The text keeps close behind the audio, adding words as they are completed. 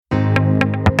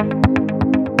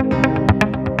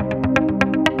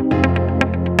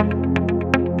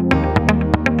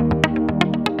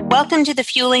Welcome to the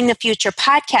Fueling the Future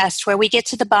podcast, where we get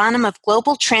to the bottom of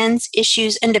global trends,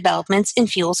 issues, and developments in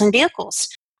fuels and vehicles.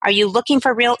 Are you looking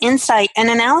for real insight and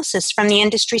analysis from the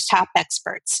industry's top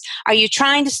experts? Are you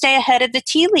trying to stay ahead of the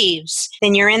tea leaves?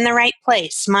 Then you're in the right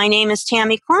place. My name is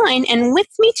Tammy Klein, and with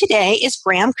me today is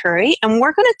Graham Curry, and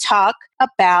we're going to talk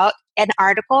about an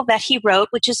article that he wrote,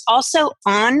 which is also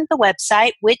on the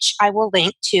website, which I will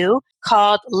link to,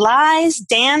 called Lies,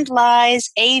 Damned Lies,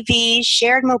 AV,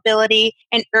 Shared Mobility,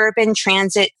 and Urban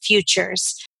Transit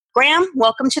Futures. Graham,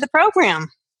 welcome to the program.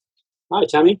 Hi,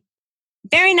 Tammy.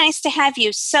 Very nice to have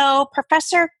you. So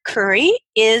Professor Curry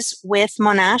is with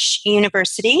Monash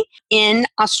University in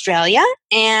Australia,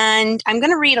 and I'm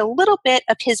going to read a little bit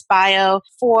of his bio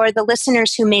for the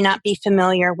listeners who may not be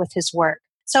familiar with his work.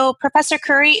 So Professor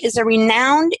Curry is a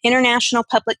renowned international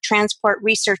public transport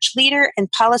research leader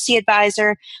and policy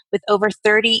advisor with over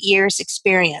 30 years'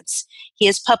 experience. He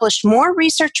has published more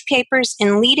research papers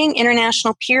in leading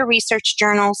international peer research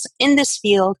journals in this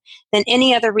field than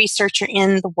any other researcher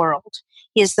in the world.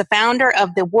 He is the founder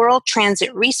of the World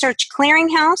Transit Research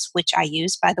Clearinghouse, which I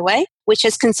use, by the way, which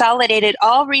has consolidated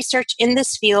all research in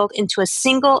this field into a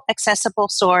single accessible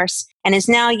source and is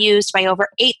now used by over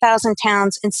 8,000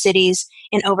 towns and cities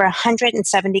in over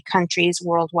 170 countries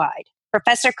worldwide.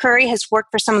 Professor Curry has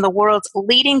worked for some of the world's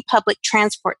leading public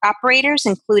transport operators,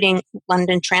 including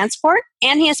London Transport,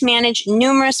 and he has managed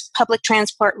numerous public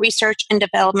transport research and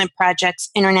development projects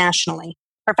internationally.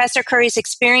 Professor Curry's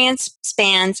experience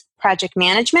spans project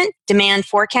management, demand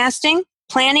forecasting,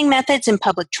 planning methods in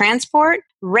public transport,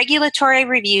 regulatory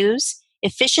reviews,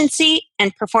 efficiency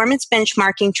and performance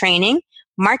benchmarking training,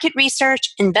 market research,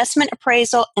 investment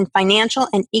appraisal, and financial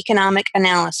and economic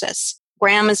analysis.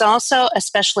 Graham is also a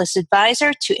specialist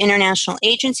advisor to international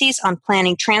agencies on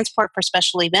planning transport for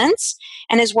special events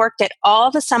and has worked at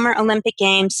all the Summer Olympic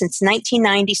Games since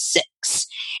 1996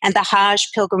 and the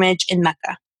Hajj pilgrimage in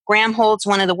Mecca. Graham holds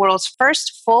one of the world's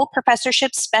first full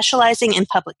professorships specializing in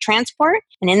public transport,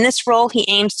 and in this role he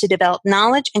aims to develop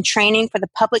knowledge and training for the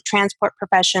public transport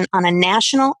profession on a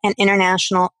national and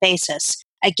international basis.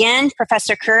 Again,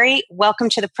 Professor Curry, welcome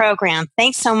to the program.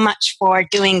 Thanks so much for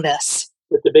doing this.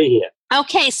 Good to be here.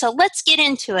 Okay, so let's get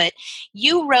into it.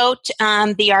 You wrote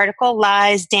the article,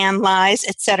 Lies, Damn Lies,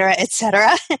 et cetera, et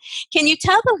cetera. Can you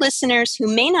tell the listeners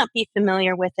who may not be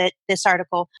familiar with this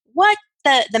article, what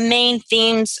the main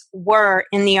themes were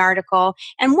in the article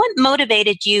and what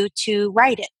motivated you to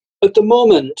write it? At the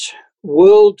moment,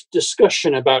 world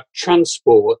discussion about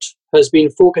transport has been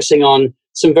focusing on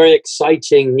some very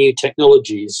exciting new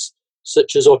technologies,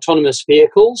 such as autonomous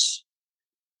vehicles,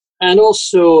 and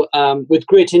also with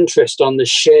great interest on the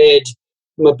shared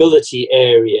mobility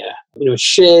area,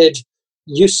 shared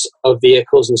use of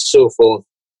vehicles and so forth.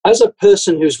 As a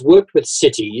person who's worked with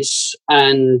cities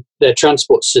and their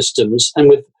transport systems and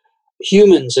with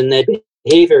humans and their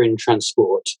behavior in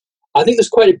transport, I think there's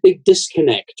quite a big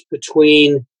disconnect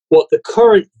between what the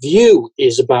current view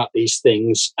is about these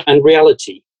things and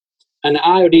reality. And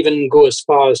I would even go as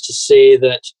far as to say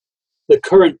that the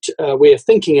current way of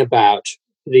thinking about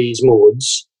these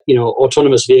modes,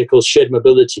 autonomous vehicles, shared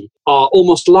mobility, are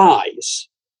almost lies.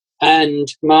 And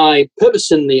my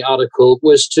purpose in the article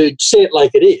was to say it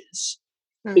like it is,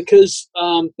 because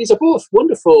these are both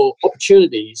wonderful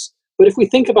opportunities, but if we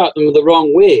think about them the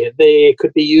wrong way, they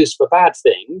could be used for bad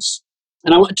things.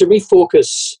 And I wanted to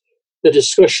refocus the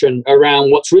discussion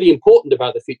around what's really important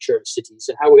about the future of cities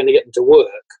and how we're going to get them to work.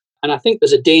 And I think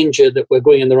there's a danger that we're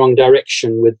going in the wrong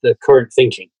direction with the current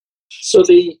thinking. So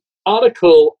the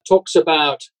article talks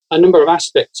about a number of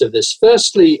aspects of this.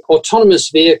 Firstly, autonomous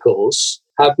vehicles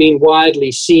have been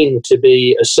widely seen to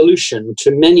be a solution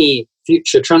to many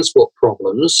future transport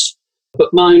problems.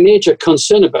 But my major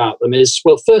concern about them is,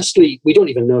 well, firstly, we don't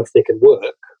even know if they can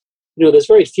work. There's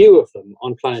very few of them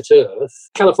on planet Earth.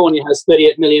 California has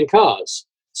 38 million cars.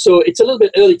 So it's a little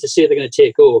bit early to say they're going to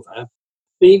take over.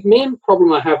 The main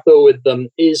problem I have, though, with them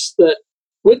is that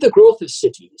with the growth of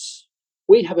cities,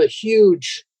 we have a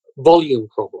huge volume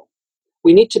problem.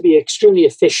 We need to be extremely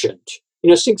efficient.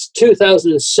 Since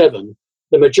 2007,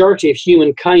 the majority of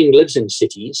humankind lives in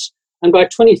cities, and by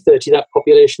 2030, that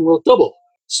population will double.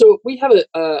 So we have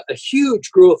a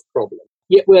huge growth problem,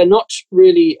 yet we're not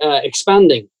really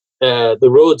expanding the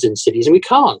roads in cities, and we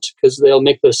can't because they'll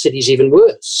make those cities even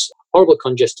worse, horrible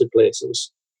congested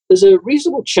places. There's a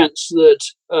reasonable chance that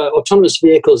autonomous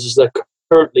vehicles, as they're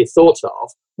currently thought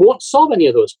of, won't solve any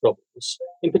of those problems.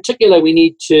 In particular, we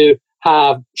need to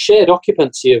have shared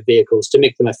occupancy of vehicles to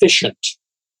make them efficient.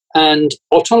 And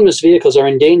autonomous vehicles are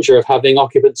in danger of having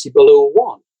occupancy below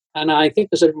 1. And I think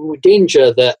there's a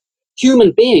danger that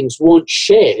human beings won't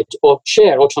share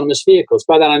autonomous vehicles.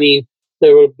 By that I mean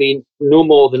there will be no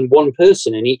more than one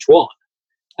person in each one.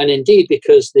 And indeed,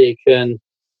 because they can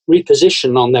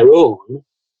reposition on their own,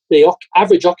 the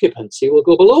average occupancy will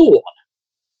go below one.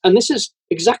 And this is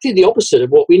exactly the opposite of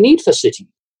what we need for cities.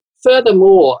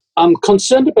 Furthermore, I'm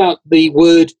concerned about the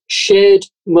word shared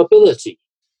mobility,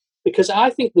 because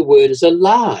I think the word is a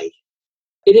lie.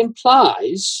 It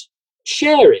implies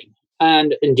sharing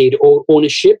and indeed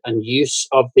ownership and use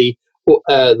of the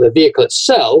vehicle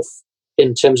itself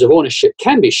in terms of ownership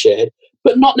can be shared,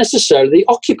 but not necessarily the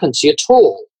occupancy at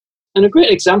all. And a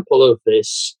great example of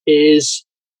this is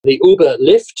the Uber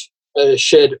Lyft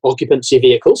shared occupancy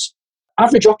vehicles.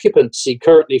 Average occupancy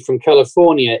currently from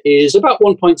California is about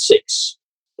 1.6.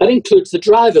 That includes the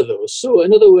driver, though. So,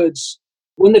 in other words,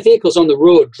 when the vehicle's on the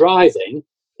road driving,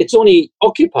 it's only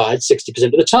occupied 60%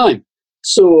 of the time.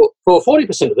 So, for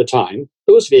 40% of the time,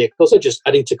 those vehicles are just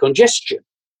adding to congestion.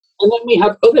 And then we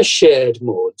have other shared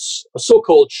modes, or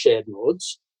so-called shared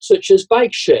modes, such as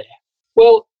bike share.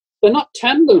 Well, they're not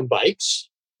tandem bikes,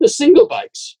 they're single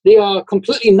bikes. They are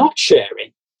completely not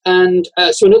sharing. And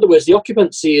so, in other words, the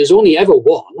occupancy is only ever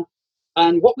one.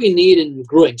 And what we need in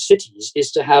growing cities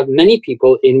is to have many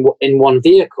people in one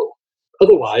vehicle.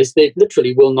 Otherwise, they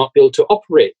literally will not be able to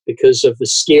operate because of the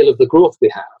scale of the growth we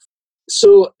have.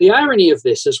 So the irony of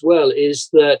this as well is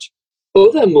that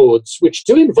other modes, which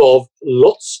do involve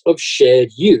lots of shared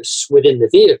use within the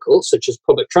vehicle, such as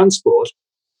public transport,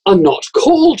 are not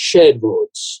called shared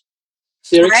modes.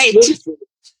 They're excluded from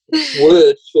the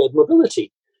word shared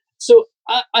mobility. So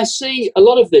I see a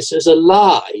lot of this as a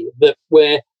lie that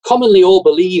we're commonly all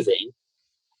believing.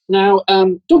 Now,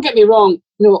 don't get me wrong,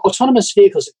 autonomous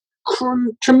vehicles are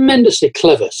tremendously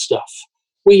clever stuff.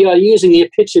 We are using the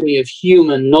epitome of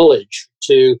human knowledge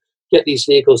to get these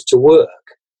vehicles to work.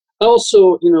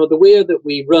 Also, the way that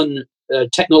we run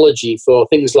technology for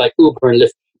things like Uber and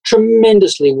Lyft,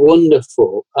 tremendously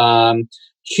wonderful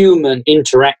human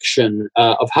interaction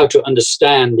of how to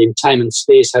understand in time and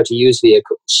space how to use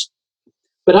vehicles.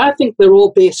 But I think they're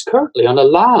all based currently on a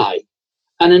lie.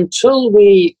 And until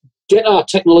we get our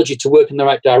technology to work in the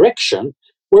right direction,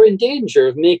 we're in danger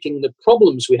of making the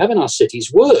problems we have in our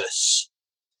cities worse.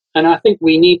 And I think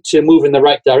we need to move in the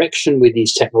right direction with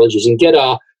these technologies and get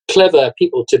our clever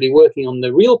people to be working on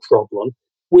the real problem,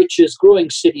 which is growing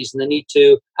cities and the need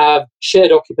to have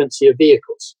shared occupancy of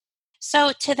vehicles.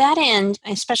 So, to that end,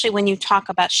 especially when you talk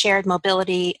about shared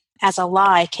mobility as a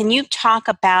lie, can you talk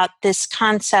about this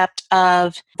concept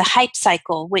of the hype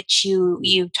cycle, which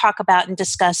you talk about and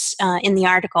discuss in the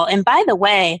article? And by the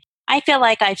way, I feel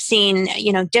like I've seen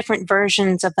different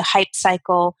versions of the hype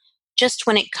cycle just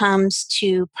when it comes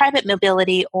to private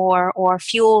mobility or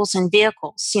fuels and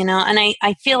vehicles, and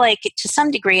I feel like to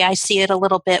some degree I see it a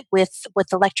little bit with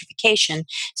electrification.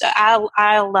 So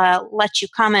I'll let you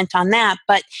comment on that.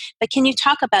 But can you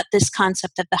talk about this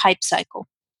concept of the hype cycle?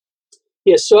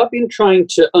 Yes, so I've been trying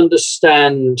to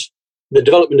understand the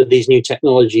development of these new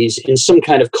technologies in some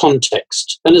kind of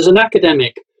context. And as an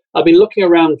academic, I've been looking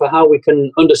around for how we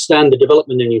can understand the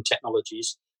development of new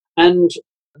technologies. And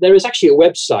there is actually a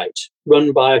website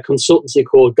run by a consultancy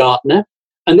called Gartner.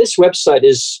 And this website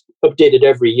is updated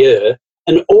every year.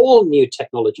 And all new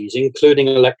technologies, including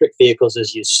electric vehicles,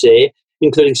 as you say,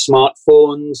 including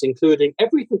smartphones, including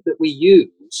everything that we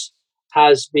use,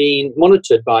 has been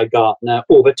monitored by Gartner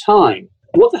over time.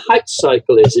 What the hype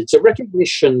cycle is, it's a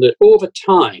recognition that over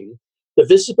time, the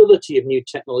visibility of new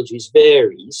technologies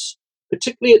varies.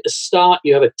 Particularly at the start,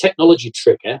 you have a technology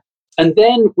trigger, and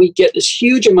then we get this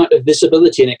huge amount of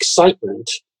visibility and excitement,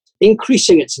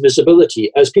 increasing its visibility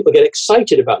as people get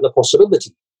excited about the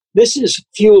possibility. This is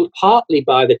fueled partly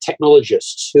by the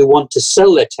technologists who want to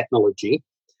sell their technology,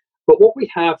 but what we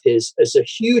have is a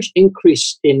huge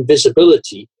increase in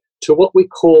visibility to what we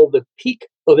call the peak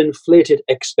of inflated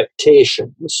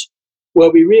expectations, where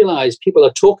we realize people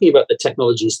are talking about the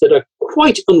technologies that are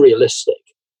quite unrealistic,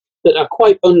 that are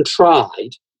quite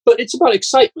untried, but it's about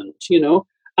excitement,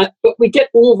 But we get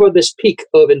over this peak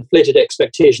of inflated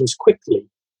expectations quickly,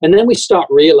 and then we start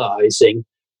realizing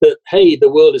that, hey,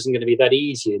 the world isn't going to be that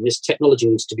easy, and this technology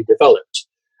needs to be developed.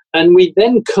 And we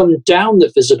then come down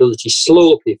the visibility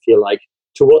slope, if you like,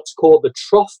 to what's called the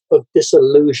trough of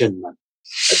disillusionment.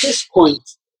 At this point,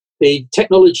 the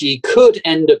technology could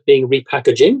end up being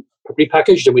repackaged,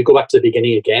 and we go back to the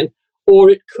beginning again, or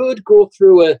it could go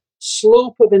through a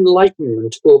slope of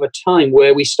enlightenment over time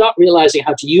where we start realizing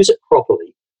how to use it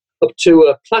properly up to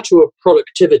a plateau of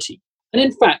productivity. And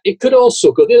in fact, it could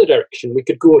also go the other direction. We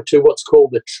could go to what's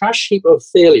called the trash heap of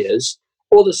failures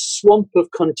or the swamp of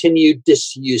continued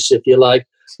disuse, if you like,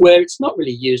 where it's not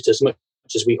really used as much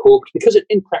much as we hoped because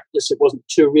in practice it wasn't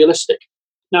too realistic.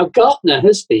 Now, Gartner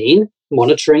has been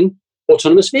monitoring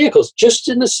autonomous vehicles just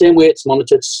in the same way it's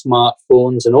monitored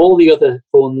smartphones and all the other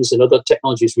phones and other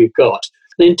technologies we've got.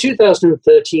 And in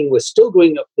 2013, we're still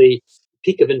going up the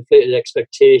peak of inflated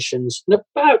expectations. And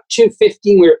about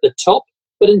 2015, we're at the top.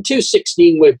 But in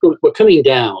 2016, we're coming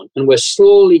down and we're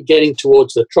slowly getting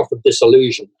towards the trough of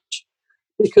disillusionment.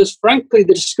 Because frankly,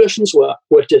 the discussions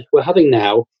we're having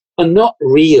now are not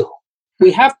real.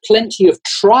 We have plenty of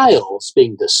trials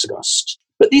being discussed,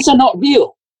 but these are not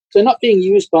real. They're not being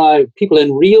used by people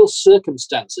in real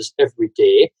circumstances every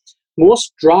day.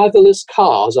 Most driverless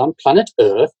cars on planet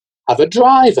Earth have a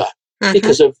driver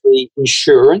because of the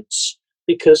insurance,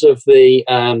 because of the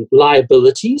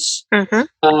liabilities,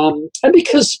 and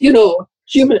because,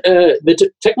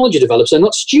 the technology developers are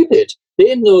not stupid.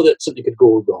 They know that something could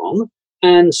go wrong,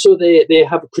 and so they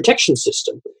have a protection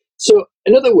system. So,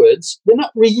 in other words, they're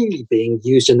not really being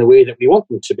used in the way that we want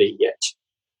them to be yet.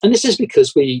 And this is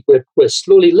because we're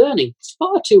slowly learning. It's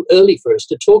far too early for us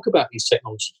to talk about these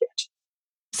technologies yet.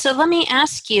 So let me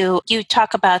ask you, you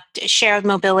talk about shared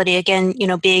mobility again,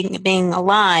 being a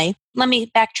lie. Let me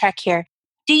backtrack here.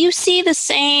 Do you see the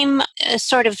same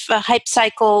sort of hype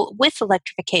cycle with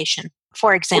electrification,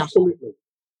 for example? Absolutely.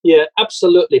 Yeah,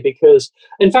 absolutely. Because,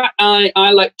 in fact,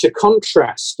 I like to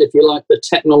contrast, if you like, the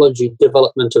technology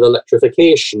development of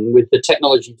electrification with the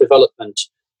technology development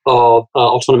of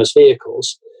autonomous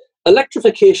vehicles.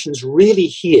 Electrification's really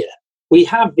here. We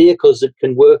have vehicles that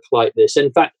can work like this.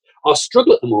 In fact, our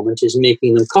struggle at the moment is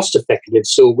making them cost effective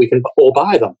so we can all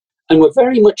buy them. And we're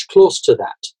very much close to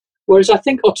that. Whereas I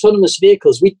think autonomous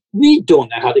vehicles, we don't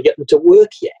know how to get them to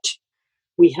work yet.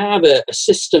 We have a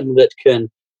system that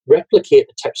can replicate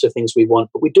the types of things we want,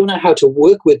 but we don't know how to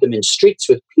work with them in streets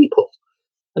with people.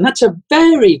 And that's a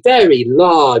very, very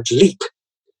large leap.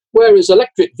 Whereas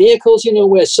electric vehicles,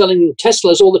 we're selling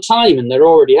Teslas all the time and they're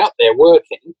already out there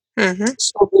working.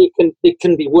 So they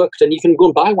can be worked and you can go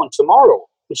and buy one tomorrow.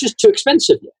 It's just too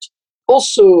expensive yet.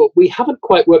 Also, we haven't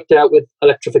quite worked out with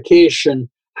electrification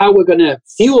how we're going to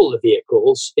fuel the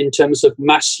vehicles in terms of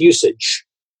mass usage.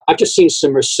 I've just seen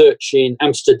some research in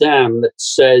Amsterdam that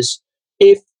says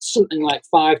if something like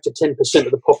 5 to 10%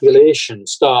 of the population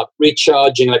start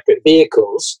recharging electric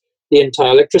vehicles, the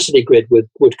entire electricity grid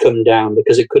would come down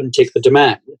because it couldn't take the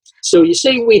demand. So you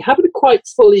see, we haven't quite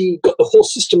fully got the whole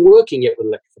system working yet with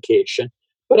electrification,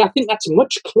 but I think that's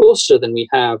much closer than we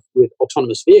have with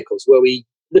autonomous vehicles, where we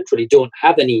literally don't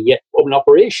have any yet in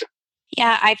operation.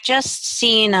 Yeah, I've just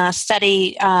seen a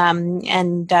study,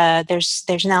 and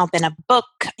there's now been a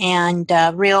book and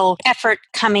a real effort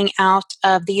coming out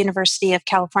of the University of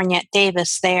California at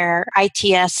Davis, their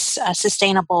ITS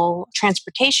Sustainable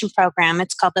Transportation Program.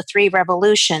 It's called the Three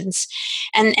Revolutions,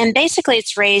 and basically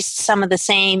it's raised some of the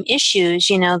same issues,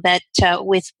 that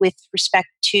with respect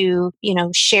to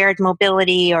shared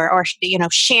mobility or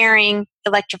sharing,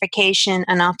 electrification,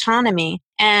 and autonomy.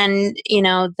 And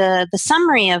the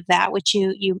summary of that, which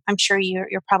I'm sure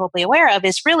you're probably aware of,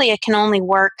 is really it can only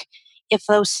work if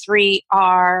those three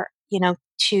are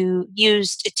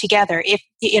used together. If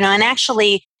and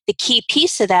actually the key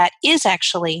piece of that is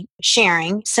actually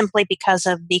sharing, simply because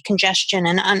of the congestion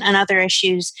and other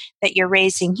issues that you're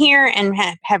raising here and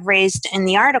have raised in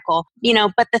the article.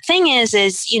 But the thing is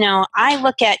I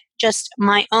look at just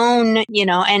my own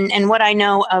and what I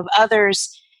know of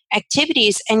others'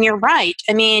 activities. And you're right.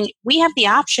 I mean, we have the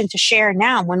option to share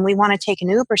now when we want to take an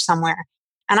Uber somewhere.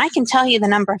 And I can tell you the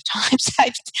number of times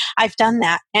I've done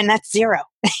that, and that's zero,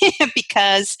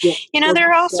 because there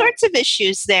are all sorts of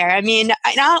issues there. I mean,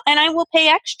 I will pay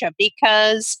extra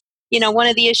because one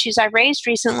of the issues I raised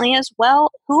recently is,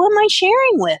 well, who am I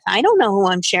sharing with? I don't know who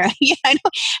I'm sharing.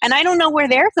 And I don't know where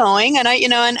they're going. And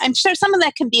and I'm sure some of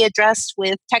that can be addressed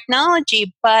with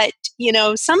technology, but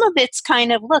some of it's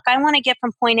kind of, look, I want to get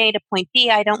from point A to point B.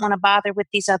 I don't want to bother with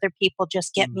these other people.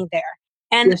 Just get me there.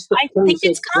 And yes, I think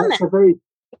it's common.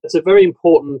 That's a very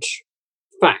important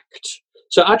fact.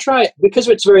 So I try, because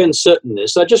it's very uncertain,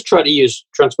 I just try to use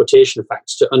transportation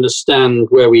facts to understand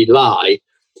where we lie.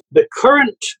 The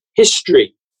current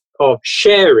history of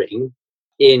sharing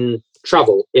in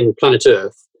travel in planet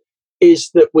Earth is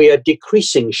that we are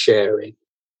decreasing sharing.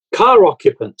 Car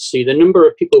occupancy, the number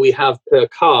of people we have per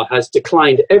car, has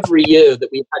declined every year that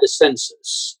we've had a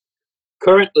census.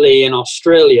 Currently in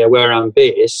Australia, where I'm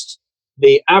based,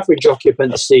 the average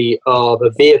occupancy of a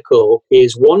vehicle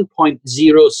is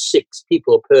 1.06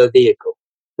 people per vehicle.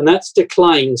 And that's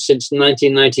declined since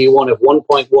 1991 of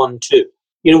 1.12.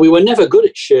 We were never good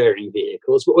at sharing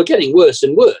vehicles, but we're getting worse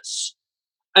and worse.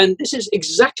 And this is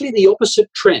exactly the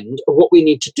opposite trend of what we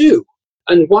need to do.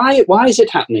 And why is it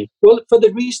happening? Well, for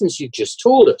the reasons you just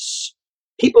told us.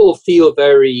 People feel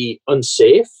very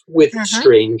unsafe with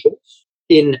strangers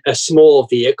in a small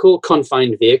vehicle,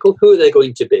 confined vehicle. Who are they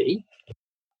going to be?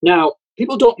 Now,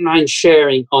 people don't mind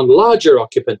sharing on larger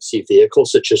occupancy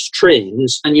vehicles, such as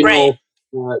trains. And,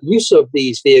 use of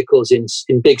these vehicles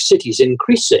in big cities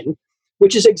increasing,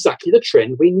 which is exactly the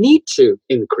trend we need to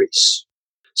increase.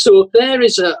 So there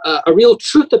is a real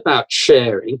truth about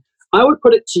sharing. I would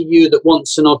put it to you that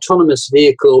once an autonomous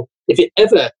vehicle, if it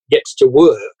ever gets to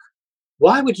work,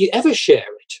 why would you ever share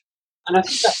it? And I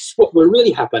think that's what will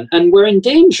really happen. And we're in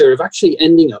danger of actually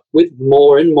ending up with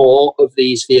more and more of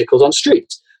these vehicles on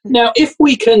streets. Now, if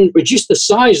we can reduce the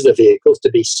size of the vehicles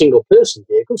to be single-person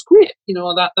vehicles, great.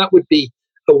 That would be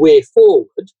a way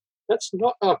forward. That's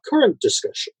not our current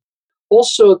discussion.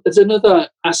 Also, there's another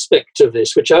aspect of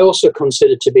this, which I also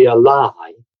consider to be a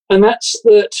lie, and that's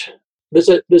that there's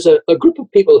a group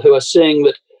of people who are saying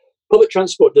that public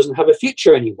transport doesn't have a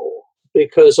future anymore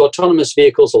because autonomous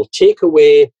vehicles will take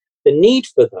away the need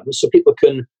for them so people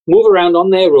can move around on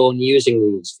their own using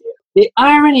these vehicles. The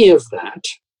irony of that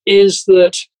is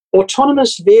that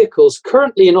autonomous vehicles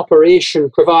currently in operation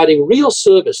providing real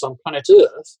service on planet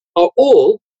Earth are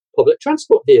all public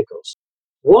transport vehicles.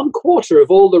 1/4 of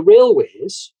all the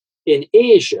railways in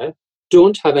Asia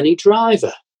don't have any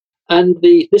driver. And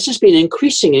this has been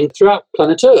increasing throughout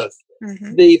planet Earth.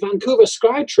 The Vancouver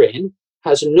SkyTrain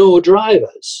has no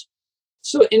drivers.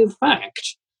 So in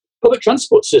fact, public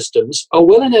transport systems are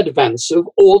well in advance of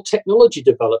all technology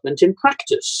development in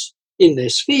practice in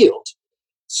this field.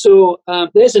 So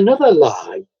there's another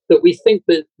lie that we think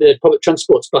that the public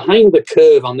transport's behind the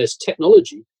curve on this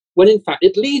technology, when in fact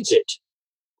it leads it.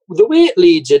 The way it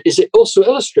leads it is also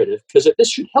illustrative, because this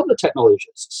should help the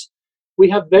technologists. We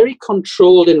have very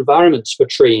controlled environments for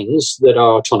trains that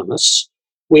are autonomous.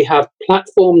 We have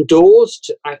platform doors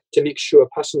to make sure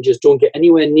passengers don't get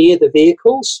anywhere near the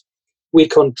vehicles. We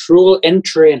control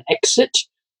entry and exit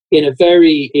in a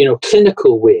very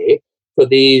clinical way for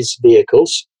these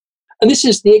vehicles. And this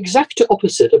is the exact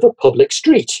opposite of a public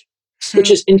street, which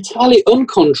is entirely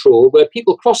uncontrolled, where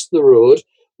people cross the road,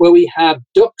 where we have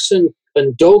ducks and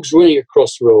dogs running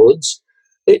across roads.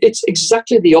 It's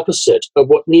exactly the opposite of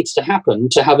what needs to happen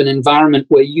to have an environment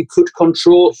where you could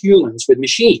control humans with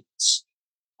machines.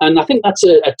 And I think that's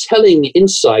a telling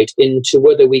insight into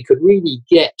whether we could really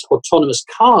get autonomous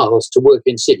cars to work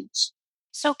in cities.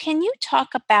 So can you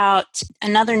talk about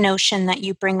another notion that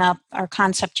you bring up, or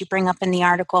concept you bring up in the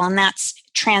article, and that's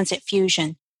transit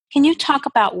fusion? Can you talk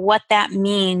about what that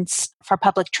means for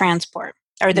public transport,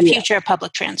 or the future of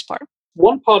public transport?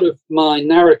 One part of my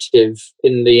narrative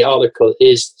in the article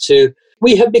is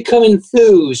we have become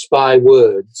enthused by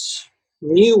words,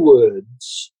 new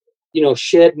words,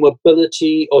 shared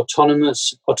mobility,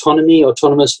 autonomy,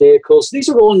 autonomous vehicles. These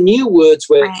are all new words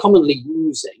we're commonly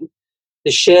using.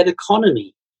 The shared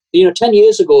economy. 10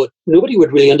 years ago, nobody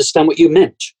would really understand what you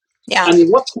meant. Yeah. I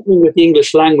mean, what's happening with the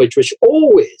English language, which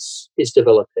always is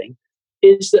developing,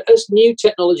 is that as new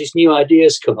technologies, new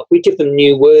ideas come up, we give them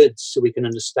new words so we can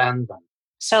understand them.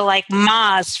 So like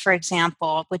MaaS, for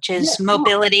example, which is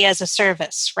mobility as a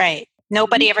service, right?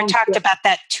 Nobody ever talked about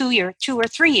that 2 or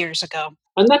 3 years ago.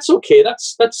 And that's okay.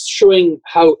 That's showing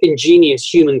how ingenious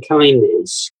humankind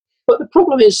is. But the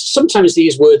problem is sometimes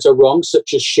these words are wrong,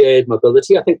 such as shared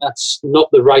mobility. I think that's not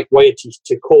the right way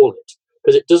to call it,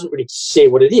 because it doesn't really say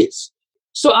what it is.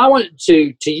 So I wanted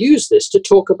to use this to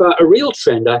talk about a real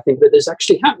trend I think that is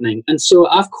actually happening. And so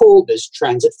I've called this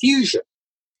transit fusion.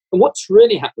 And what's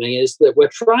really happening is that we're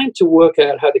trying to work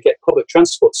out how to get public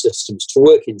transport systems to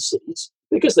work in cities,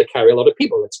 because they carry a lot of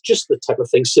people. It's just the type of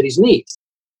thing cities need.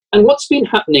 And what's been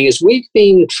happening is we've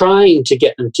been trying to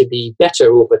get them to be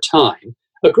better over time.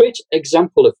 A great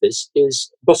example of this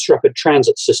is bus rapid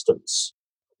transit systems.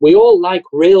 We all like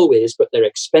railways, but they're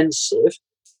expensive.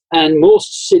 And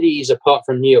most cities, apart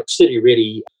from New York City,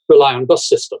 really rely on bus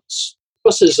systems.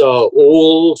 Buses are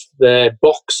old, they're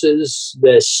boxes,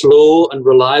 they're slow and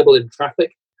reliable in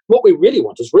traffic. What we really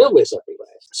want is railways everywhere.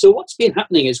 So what's been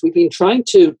happening is we've been trying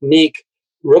to make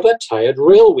rubber-tired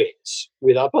railways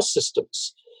with our bus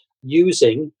systems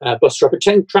using bus rapid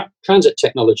transit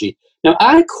technology. Now,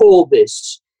 I call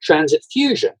this transit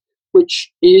fusion,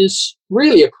 which is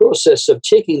really a process of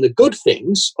taking the good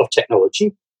things of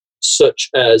technology,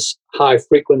 such as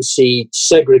high-frequency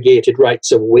segregated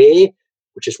rights of way,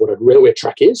 which is what a railway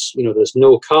track is. There's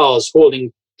no cars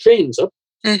holding trains up.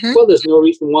 Mm-hmm. Well, there's no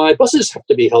reason why buses have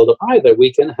to be held up either.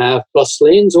 We can have bus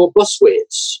lanes or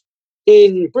busways.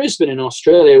 In Brisbane, in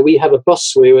Australia, we have a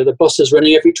busway where the bus is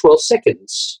running every 12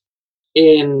 seconds.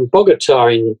 In Bogota,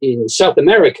 in South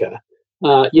America,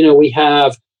 We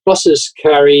have buses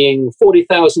carrying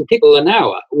 40,000 people an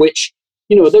hour, which,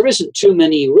 there isn't too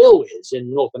many railways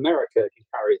in North America can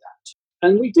carry that.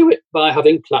 And we do it by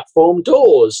having platform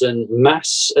doors and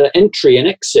mass entry and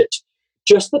exit,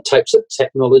 just the types of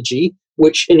technology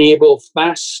which enable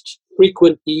fast,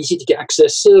 frequent, easy to get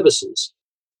access services.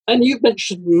 And you've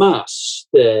mentioned MaaS,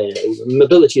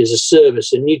 mobility as a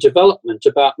service, and new development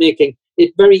about making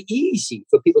it very easy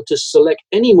for people to select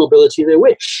any mobility they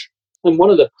wish. And one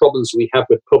of the problems we have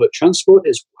with public transport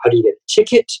is, how do you get a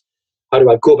ticket? How do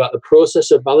I go about the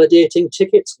process of validating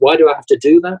tickets? Why do I have to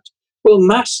do that? Well,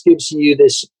 MaaS gives you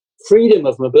this freedom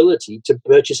of mobility to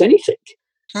purchase anything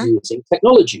using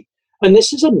technology. And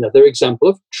this is another example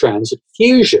of transit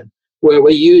fusion, where we're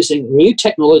using new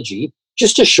technology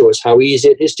just to show us how easy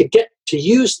it is to get to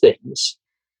use things.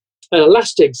 A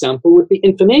last example would be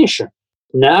information.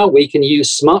 Now we can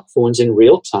use smartphones in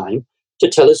real time to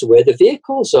tell us where the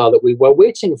vehicles are that we were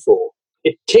waiting for.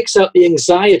 It takes out the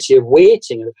anxiety of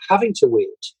waiting, of having to wait.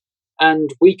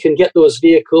 And we can get those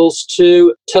vehicles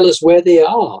to tell us where they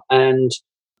are. And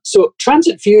so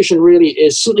transit fusion really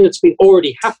is something that's been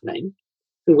already happening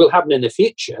and will happen in the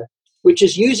future, which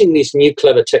is using these new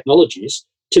clever technologies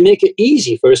to make it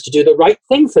easy for us to do the right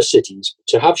thing for cities,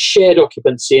 to have shared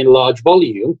occupancy in large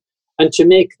volume, and to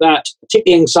take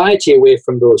the anxiety away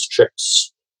from those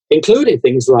trips, including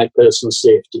things like personal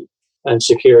safety and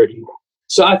security.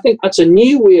 So I think that's a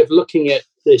new way of looking at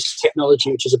this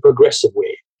technology, which is a progressive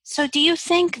way. So do you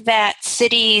think that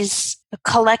cities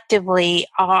collectively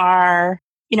are,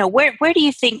 where do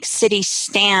you think cities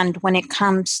stand when it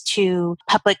comes to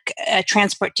public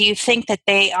transport? Do you think that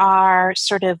they are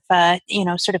sort of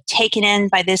taken in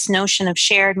by this notion of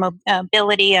shared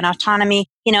mobility and autonomy?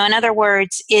 In other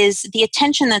words, is the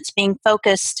attention that's being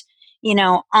focused,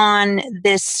 on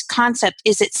this concept,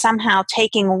 is it somehow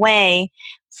taking away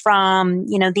from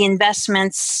the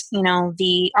investments,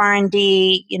 the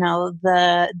R&D,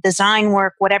 the design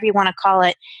work, whatever you want to call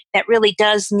it, that really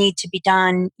does need to be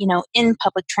done in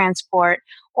public transport?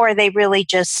 Or are they really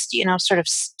just sort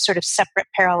of separate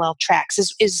parallel tracks?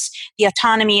 Is the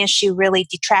autonomy issue really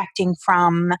detracting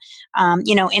from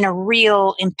in a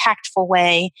real impactful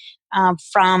way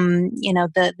from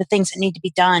the things that need to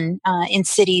be done in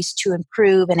cities to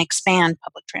improve and expand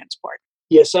public transport?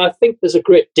 Yes, I think there's a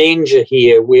great danger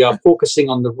here. We are focusing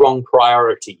on the wrong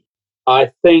priority. I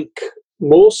think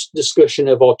most discussion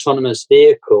of autonomous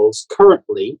vehicles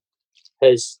currently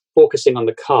is focusing on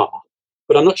the car,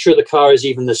 but I'm not sure the car is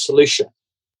even the solution.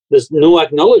 There's no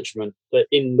acknowledgement that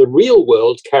in the real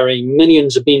world, carrying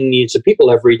millions of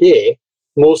people every day,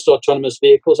 most autonomous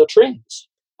vehicles are trains.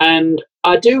 And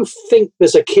I do think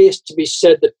there's a case to be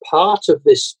said that part of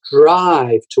this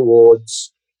drive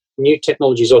towards new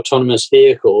technologies, autonomous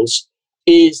vehicles,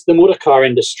 is the motor car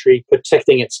industry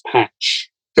protecting its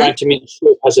patch, trying to make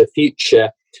sure it has a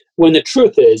future, when the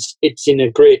truth is it's in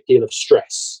a great deal of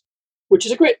stress, which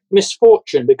is a great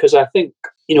misfortune, because I think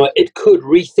it could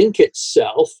rethink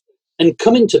itself and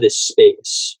come into this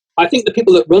space. I think the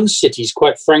people that run cities,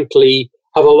 quite frankly,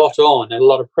 have a lot on and a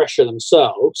lot of pressure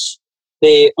themselves.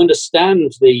 They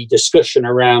understand the discussion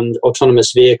around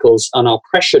autonomous vehicles and are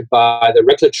pressured by the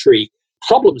regulatory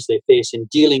problems they face in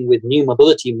dealing with new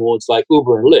mobility modes like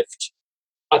Uber and Lyft.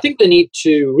 I think they need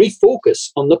to refocus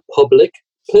on the public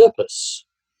purpose,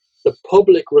 the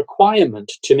public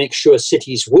requirement to make sure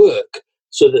cities work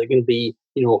so that they can be,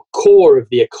 core of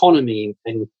the economy,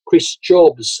 and increase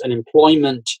jobs and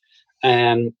employment,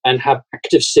 and have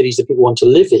active cities that people want to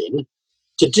live in.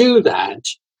 To do that,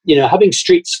 having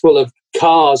streets full of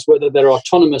cars, whether they're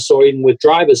autonomous or even with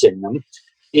drivers in them,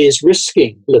 is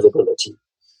risking livability,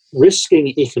 risking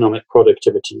economic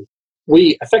productivity.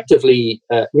 We effectively,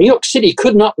 New York City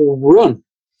could not run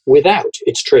without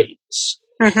its trains.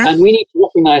 And we need to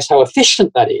recognize how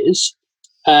efficient that is.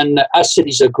 And as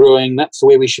cities are growing, that's the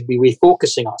way we should be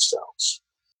refocusing ourselves.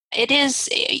 It is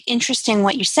interesting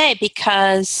what you say,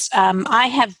 because I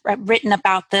have written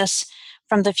about this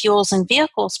from the fuels and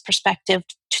vehicles perspective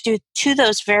to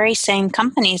those very same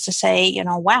companies to say,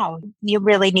 wow, you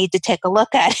really need to take a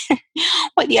look at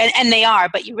it. And they are,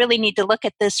 but you really need to look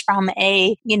at this from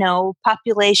a,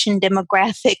 population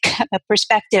demographic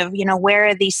perspective. Where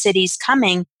are these cities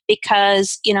coming?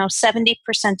 Because, 70%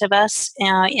 of us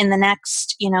in the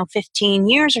next, 15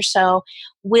 years or so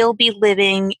will be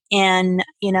living in,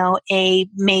 a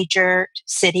major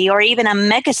city or even a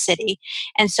mega city.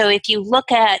 And so if you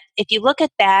look at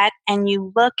that, and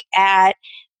you look at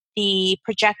the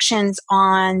projections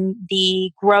on the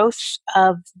growth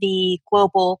of the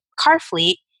global car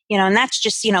fleet, and that's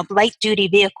just, light duty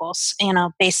vehicles,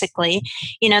 basically,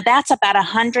 that's about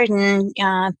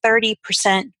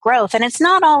 130% growth. And it's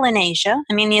not all in Asia.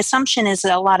 I mean, the assumption is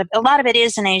that a lot of it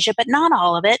is in Asia, but not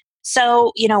all of it.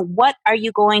 So, what are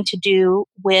you going to do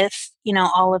with,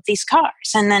 all of these cars?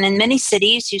 And then in many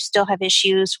cities, you still have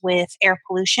issues with air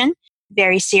pollution,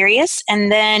 very serious.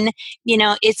 And then,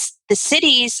 it's the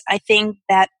cities, I think,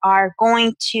 that are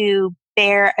going to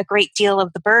bear a great deal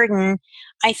of the burden,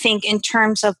 I think, in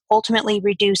terms of ultimately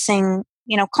reducing,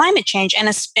 climate change and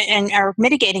or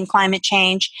mitigating climate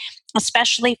change,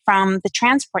 especially from the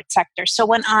transport sector. So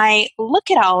when I look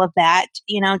at all of that,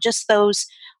 just those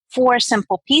four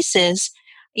simple pieces,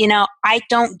 I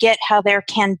don't get how there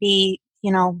can be,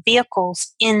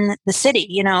 vehicles in the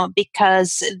city,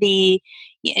 because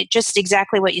just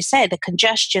exactly what you say, the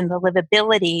congestion, the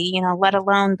livability, let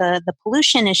alone the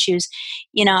pollution issues,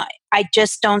 I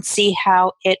just don't see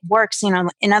how it works.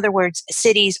 In other words,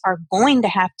 cities are going to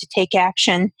have to take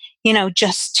action,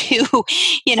 just to,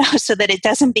 so that it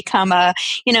doesn't become an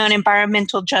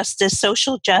environmental justice,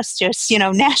 social justice,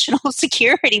 national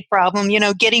security problem,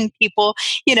 getting people,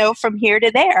 from here to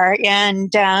there.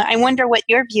 And I wonder what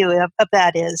your view of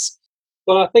that is.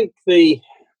 Well, I think the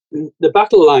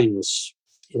battle lines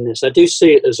in this, I do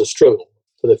see it as a struggle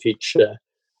for the future.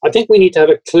 I think we need to have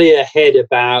a clear head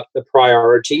about the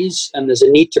priorities, and there's a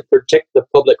need to protect the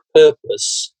public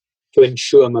purpose to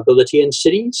ensure mobility in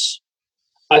cities.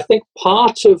 I think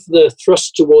part of the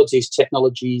thrust towards these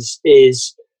technologies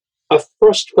is a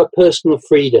thrust for personal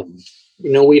freedom.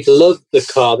 We've loved the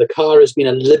car. The car has been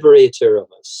a liberator of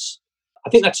us. I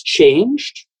think that's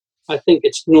changed. I think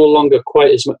it's no longer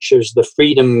quite as much as the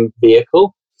freedom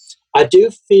vehicle. I do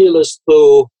feel as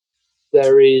though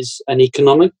there is an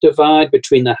economic divide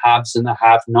between the haves and the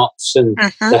have-nots, and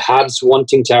the haves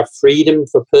wanting to have freedom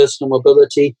for personal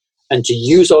mobility and to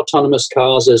use autonomous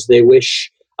cars as they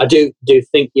wish. I do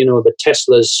think, the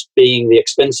Teslas being the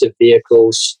expensive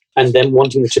vehicles and them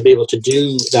wanting to be able to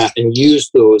do that and use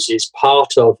those is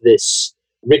part of this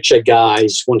richer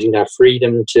guys wanting to have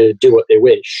freedom to do what they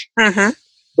wish.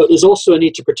 But there's also a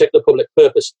need to protect the public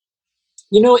purpose.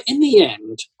 In the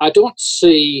end, I don't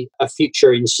see a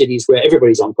future in cities where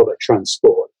everybody's on public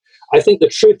transport. I think the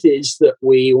truth is that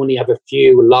we only have a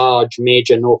few large,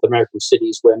 major North American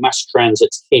cities where mass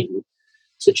transit's king,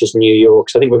 such as New York.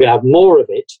 So I think we're going to have more of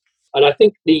it. And I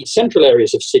think the central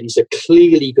areas of cities are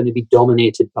clearly going to be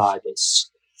dominated by this.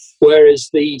 Whereas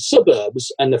the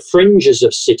suburbs and the fringes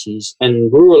of cities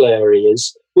and rural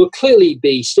areas will clearly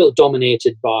be still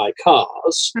dominated by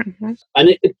cars. And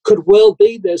it could well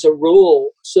be there's a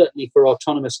role, certainly for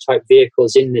autonomous type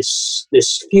vehicles in this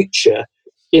future,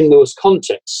 in those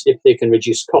contexts, if they can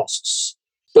reduce costs.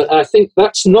 But I think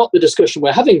that's not the discussion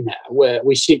we're having now, where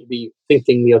we seem to be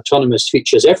thinking the autonomous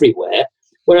future's everywhere,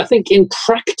 where I think in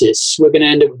practice we're going to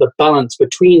end up with a balance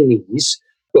between these,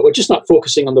 but we're just not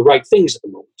focusing on the right things at the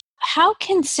moment. How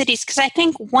can cities, because I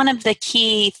think one of the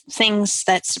key things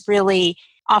that's really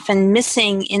often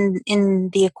missing in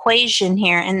the equation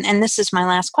here, and this is my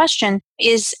last question,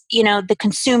 is, the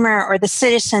consumer or the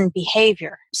citizen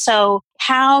behavior. So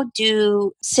how can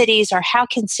cities,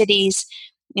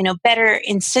 better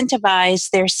incentivize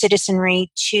their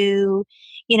citizenry to,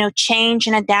 change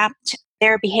and adapt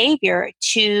their behavior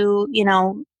to,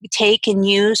 take and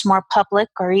use more public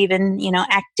or even,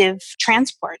 active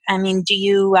transport? I mean, do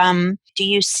you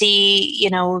see,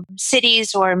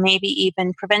 cities or maybe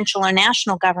even provincial or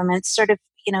national governments sort of,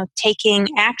 taking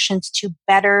actions to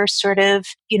better sort of,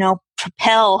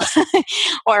 propel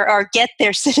or get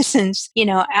their citizens,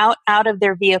 out of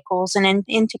their vehicles and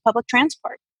into public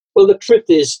transport? Well, the truth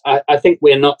is, I think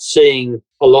we're not seeing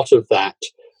a lot of that.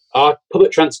 Our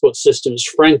public transport systems,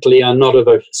 frankly, are not of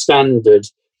a standard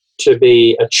to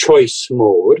be a choice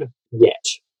mode yet.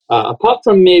 Apart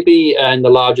from maybe in the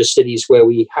larger cities where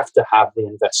we have to have the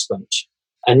investment.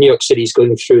 And New York City is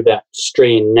going through that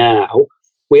strain now.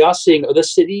 We are seeing other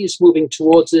cities moving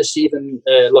towards this. Even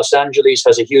Los Angeles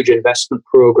has a huge investment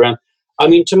program. I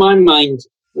mean, to my mind,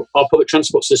 our public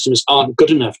transport systems aren't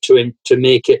good enough to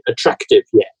make it attractive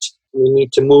yet. We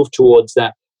need to move towards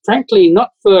that. Frankly,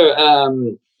 not for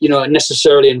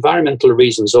necessarily environmental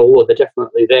reasons, although they're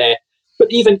definitely there,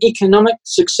 but even economic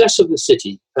success of the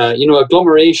city.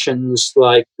 Agglomerations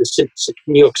like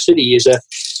New York City is a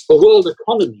world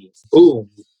economy boom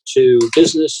to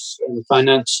business and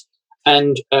finance.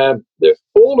 And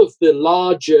all of the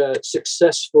larger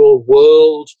successful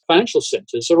world financial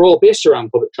centers are all based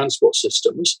around public transport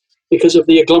systems because of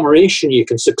the agglomeration you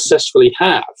can successfully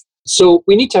have. So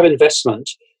we need to have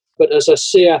investment. But as I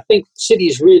say, I think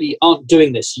cities really aren't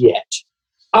doing this yet.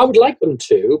 I would like them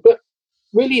to, but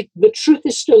really the truth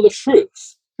is still the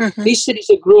truth. Mm-hmm. These cities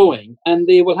are growing and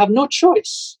they will have no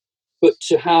choice but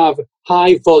to have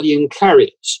high volume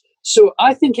carriers. So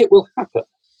I think it will happen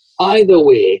either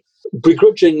way,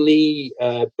 begrudgingly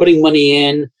putting money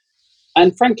in.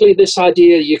 And frankly, this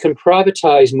idea you can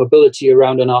privatize mobility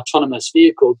around an autonomous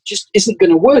vehicle just isn't going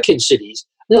to work in cities.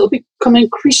 And it'll become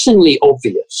increasingly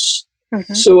obvious.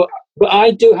 Mm-hmm. So, but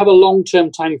I do have a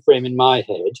long-term time frame in my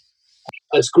head.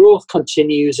 As growth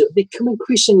continues, it'll become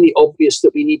increasingly obvious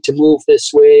that we need to move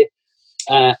this way.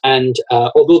 And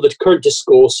although the current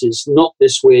discourse is not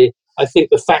this way, I think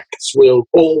the facts will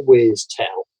always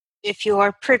tell. If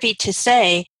you're privy to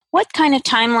say, what kind of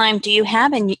timeline do you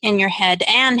have in your head?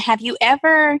 And have you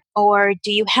ever, or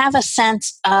do you have a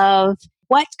sense of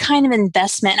what kind of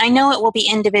investment? I know it will be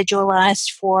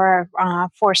individualized for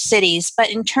cities, but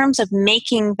in terms of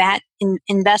making that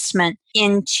investment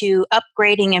into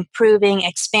upgrading, improving,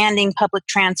 expanding public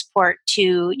transport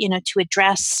to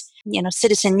address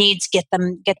citizen needs, get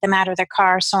them out of their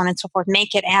cars, so on and so forth,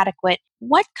 make it adequate.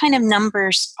 What kind of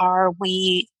numbers are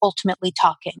we ultimately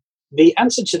talking? The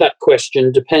answer to that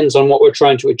question depends on what we're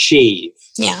trying to achieve.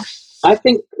 Yeah. I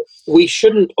think we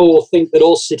shouldn't all think that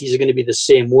all cities are going to be the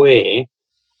same way.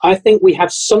 I think we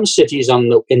have some cities in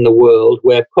the world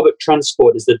where public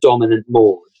transport is the dominant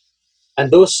mode.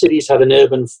 And those cities have an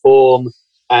urban form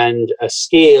and a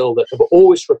scale that have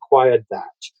always required that.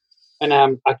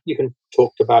 And you can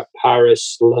talk about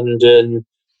Paris, London,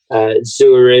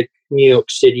 Zurich, New York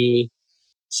City,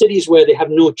 cities where they have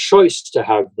no choice to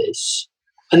have this.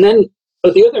 And then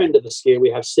at the other end of the scale, we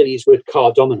have cities with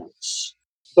car dominance.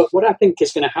 But what I think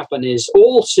is going to happen is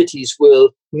all cities will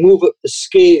move up the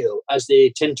scale as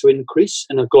they tend to increase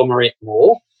and agglomerate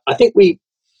more. I think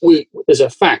there's a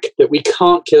fact that we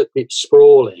can't keep it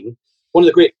sprawling. One of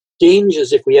the great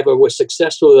dangers, if we ever were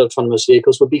successful with autonomous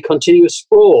vehicles, would be continuous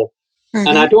sprawl. Mm-hmm.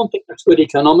 And I don't think that's good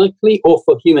economically or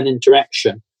for human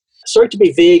interaction. Sorry to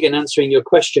be vague in answering your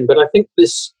question, but I think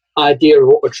this idea of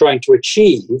what we're trying to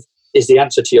achieve is the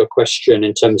answer to your question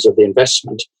in terms of the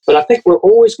investment. But I think we're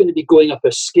always going to be going up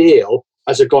a scale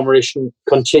as agglomeration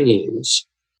continues.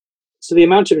 So the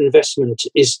amount of investment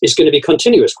is going to be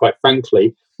continuous, quite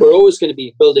frankly. We're always going to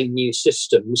be building new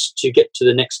systems to get to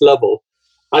the next level.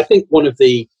 I think one of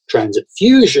the transit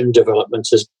fusion developments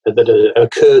that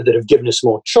occurred that have given us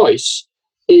more choice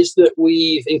is that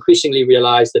we've increasingly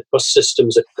realized that bus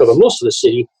systems that cover most of the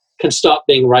city can start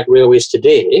being like railways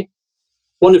today.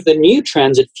 One of the new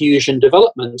transit fusion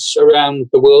developments around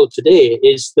the world today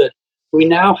is that we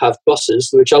now have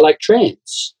buses which are like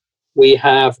trains. We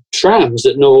have trams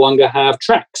that no longer have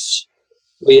tracks.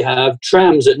 We have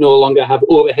trams that no longer have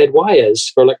overhead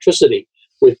wires for electricity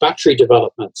with battery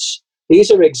developments. These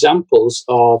are examples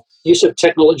of use of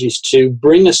technologies to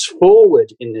bring us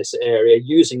forward in this area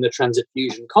using the transit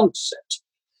fusion concept.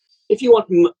 If you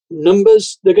want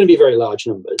numbers, they're going to be very large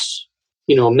numbers.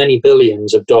 Many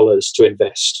billions of dollars to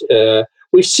invest.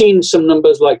 We've seen some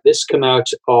numbers like this come out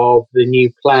of the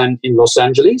new plan in Los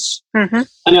Angeles. Mm-hmm.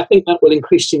 And I think that will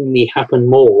increasingly happen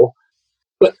more.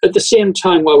 But at the same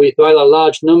time, while are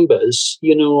large numbers,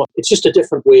 it's just a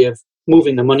different way of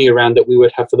moving the money around that we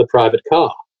would have for the private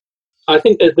car. I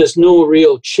think that there's no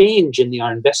real change in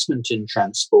our investment in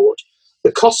transport.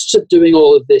 The costs of doing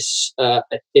all of this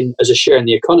as a share in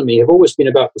the economy have always been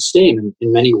about the same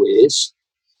in many ways.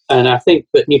 And I think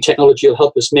that new technology will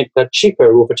help us make that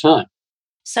cheaper over time.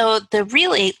 So the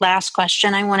really last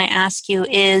question I want to ask you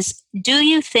is, do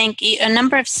you think a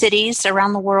number of cities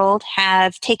around the world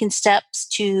have taken steps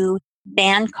to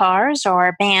ban cars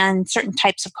or ban certain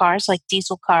types of cars like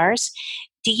diesel cars?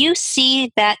 Do you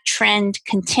see that trend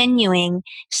continuing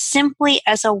simply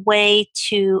as a way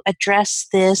to address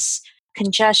this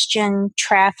congestion,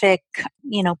 traffic,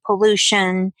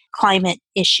 pollution, climate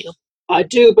issue? I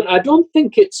do, but I don't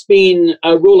think it's been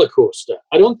a roller coaster.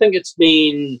 I don't think it's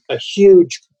been a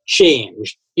huge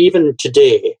change, even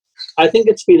today. I think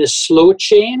it's been a slow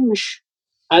change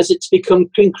as it's become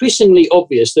increasingly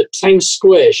obvious that Times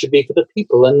Square should be for the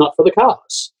people and not for the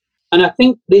cars. And I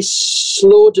think this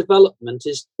slow development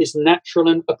is natural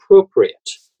and appropriate.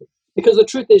 Because the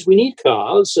truth is we need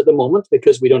cars at the moment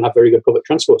because we don't have very good public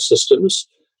transport systems,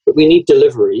 but we need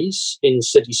deliveries in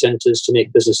city centres to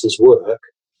make businesses work.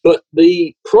 But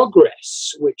the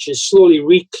progress, which is slowly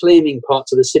reclaiming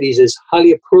parts of the cities, is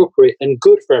highly appropriate and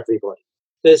good for everybody.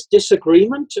 There's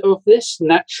disagreement of this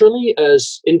naturally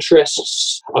as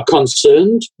interests are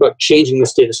concerned about changing the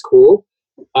status quo.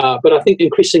 But I think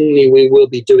increasingly we will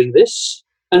be doing this,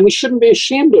 and we shouldn't be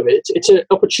ashamed of it. It's an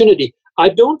opportunity. I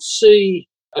don't see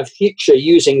a future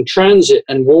using transit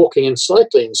and walking and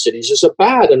cycling in cities as a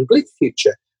bad and bleak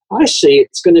future. I see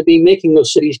it's going to be making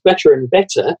those cities better and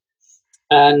better,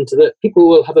 and that people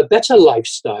will have a better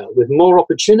lifestyle with more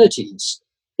opportunities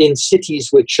in cities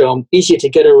which are easier to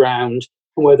get around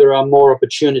and where there are more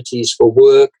opportunities for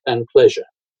work and pleasure.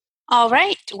 All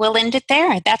right, we'll end it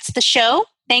there. That's the show.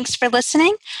 Thanks for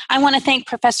listening. I want to thank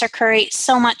Professor Curry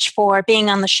so much for being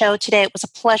on the show today. It was a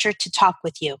pleasure to talk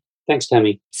with you. Thanks,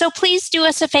 Tammy. So please do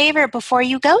us a favor before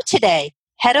you go today.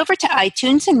 Head over to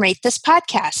iTunes and rate this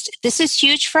podcast. This is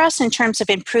huge for us in terms of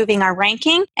improving our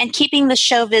ranking and keeping the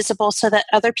show visible so that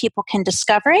other people can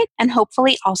discover it and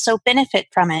hopefully also benefit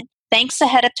from it. Thanks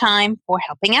ahead of time for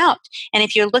helping out. And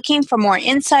if you're looking for more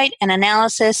insight and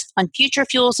analysis on future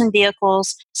fuels and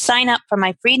vehicles, sign up for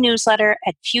my free newsletter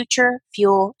at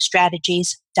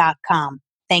futurefuelstrategies.com.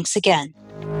 Thanks again.